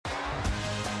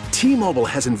T-Mobile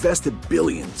has invested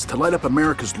billions to light up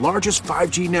America's largest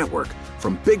 5G network,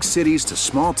 from big cities to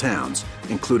small towns,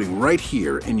 including right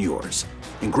here in yours.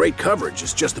 And great coverage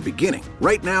is just the beginning.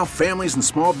 Right now, families and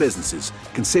small businesses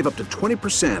can save up to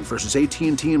 20% versus AT&T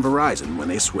and Verizon when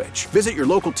they switch. Visit your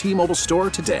local T-Mobile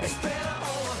store today.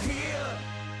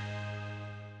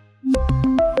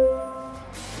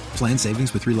 Plan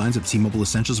savings with 3 lines of T-Mobile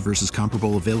Essentials versus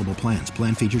comparable available plans.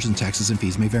 Plan features and taxes and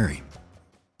fees may vary.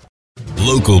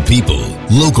 Local people,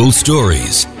 local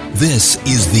stories. This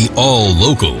is the All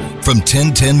Local from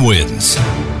 1010 Wins.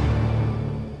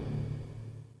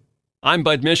 I'm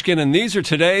Bud Mishkin, and these are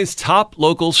today's top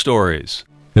local stories.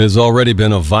 It has already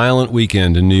been a violent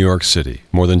weekend in New York City.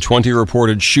 More than 20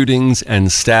 reported shootings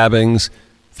and stabbings.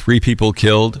 3 people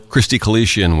killed. Christy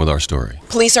Kalishian with our story.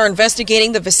 Police are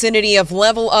investigating the vicinity of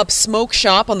Level Up Smoke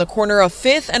Shop on the corner of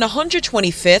 5th and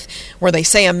 125th, where they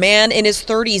say a man in his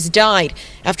 30s died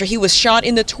after he was shot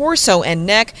in the torso and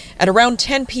neck at around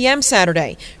 10 p.m.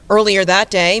 Saturday. Earlier that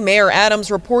day, Mayor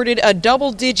Adams reported a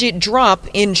double-digit drop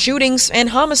in shootings and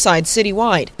homicides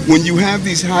citywide. When you have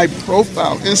these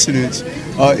high-profile incidents,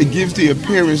 it gives the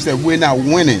appearance that we're not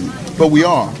winning, but we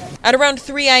are. At around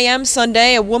 3 a.m.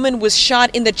 Sunday, a woman was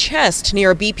shot in the chest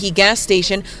near a BP gas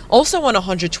station, also on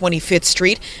 125th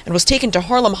Street, and was taken to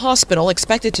Harlem Hospital,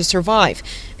 expected to survive.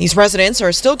 These residents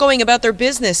are still going about their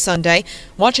business Sunday,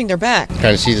 watching their back.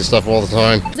 Kind of see this stuff all the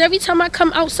time. Every time I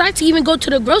come outside to even go to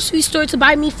the grocery store to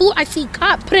buy me food, I see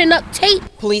cops putting up tape.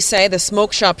 Police say the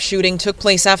smoke shop shooting took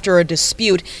place after a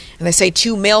dispute, and they say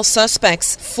 2 male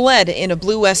suspects fled in a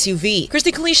blue SUV.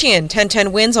 Christy Kalishian,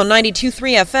 1010 Wins on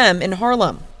 92.3 FM in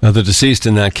Harlem. Now, the deceased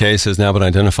in that case has now been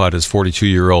identified as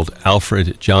 42-year-old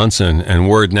Alfred Johnson, and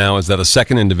word now is that a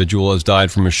second individual has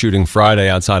died from a shooting Friday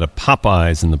outside of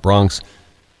Popeyes in the Bronx.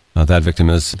 That victim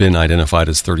has been identified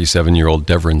as 37-year-old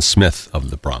Devrin Smith of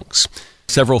the Bronx.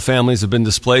 Several families have been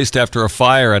displaced after a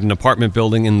fire at an apartment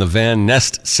building in the Van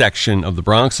Nest section of the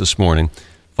Bronx this morning.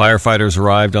 Firefighters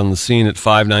arrived on the scene at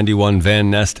 591 Van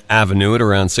Nest Avenue at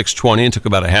around 6:20 and took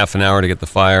about a half an hour to get the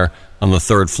fire on the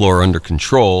 3rd floor under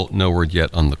control. No word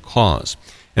yet on the cause.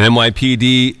 An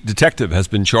NYPD detective has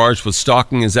been charged with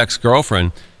stalking his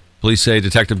ex-girlfriend. Police say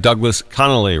Detective Douglas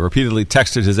Connolly repeatedly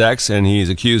texted his ex, and he is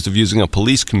accused of using a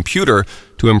police computer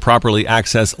to improperly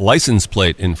access license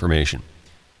plate information.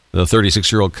 The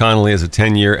 36-year-old Connolly is a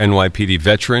 10-year NYPD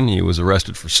veteran. He was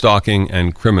arrested for stalking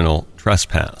and criminal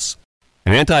trespass.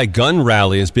 An anti-gun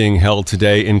rally is being held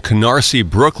today in Canarsie,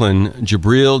 Brooklyn.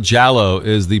 Jabril Jallo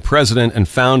is the president and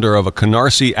founder of a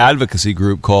Canarsie advocacy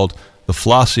group called the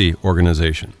Flossie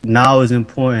Organization. Now is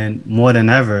important more than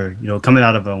ever, coming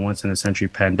out of a once-in-a-century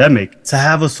pandemic, to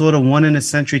have a sort of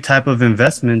one-in-a-century type of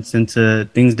investments into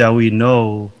things that we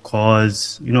know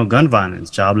cause, gun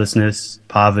violence, joblessness,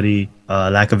 poverty,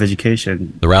 lack of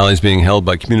education. The rally is being held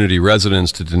by community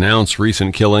residents to denounce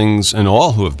recent killings and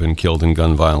all who have been killed in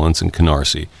gun violence in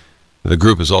Canarsie. The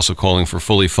group is also calling for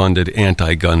fully funded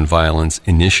anti-gun violence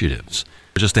initiatives.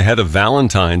 Just ahead of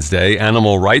Valentine's Day,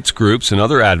 animal rights groups and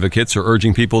other advocates are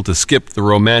urging people to skip the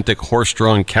romantic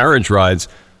horse-drawn carriage rides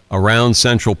around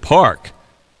Central Park.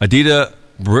 Adita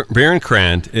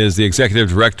Bierenkrant is the executive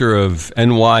director of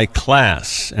NY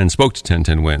Class and spoke to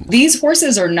 1010 Wins. These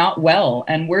horses are not well,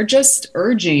 and we're just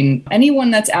urging anyone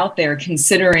that's out there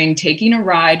considering taking a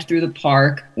ride through the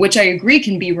park, which I agree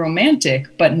can be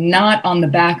romantic, but not on the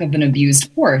back of an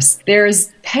abused horse.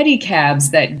 There's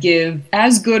pedicabs that give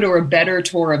as good or a better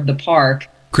tour of the park.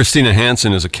 Christina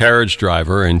Hansen is a carriage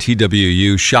driver and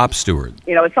TWU shop steward.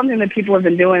 It's something that people have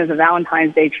been doing as a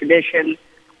Valentine's Day tradition.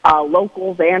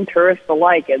 Locals and tourists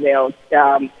alike,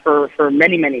 for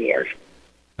many, many years.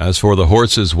 As for the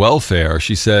horses' welfare,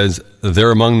 she says they're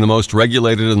among the most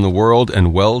regulated in the world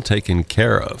and well taken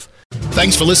care of.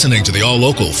 Thanks for listening to the All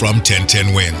Local from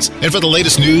 1010 Wins. And for the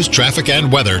latest news, traffic,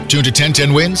 and weather, tune to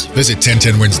 1010 Wins, visit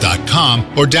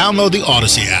 1010wins.com, or download the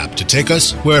Odyssey app to take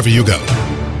us wherever you go.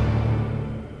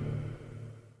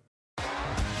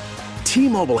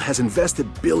 T-Mobile has invested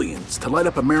billions to light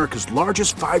up America's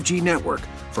largest 5G network,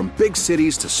 from big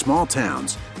cities to small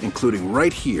towns, including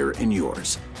right here in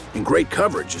yours. And great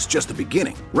coverage is just the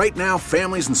beginning. Right now,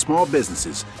 families and small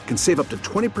businesses can save up to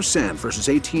 20% versus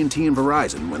AT&T and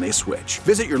Verizon when they switch.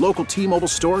 Visit your local T-Mobile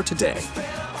store today.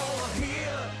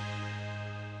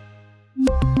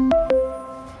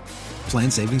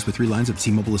 Plan savings with 3 lines of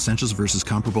T-Mobile Essentials versus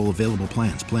comparable available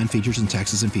plans. Plan features and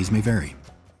taxes and fees may vary.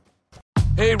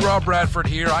 Hey, Rob Bradford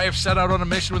here. I have set out on a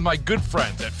mission with my good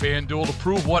friends at FanDuel to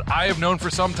prove what I have known for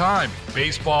some time.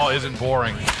 Baseball isn't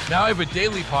boring. Now I have a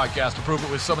daily podcast to prove it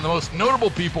with some of the most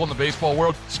notable people in the baseball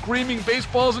world, screaming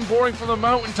baseball isn't boring from the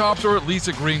mountaintops, or at least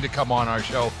agreeing to come on our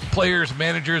show. Players,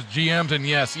 managers, GMs, and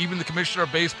yes, even the commissioner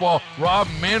of baseball, Rob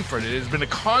Manfred. It has been a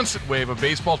constant wave of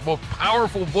baseball's most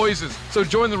powerful voices. So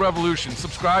join the revolution.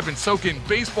 Subscribe and soak in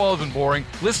Baseball Isn't Boring.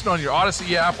 Listen on your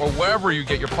Odyssey app or wherever you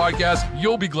get your podcasts.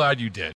 You'll be glad you did.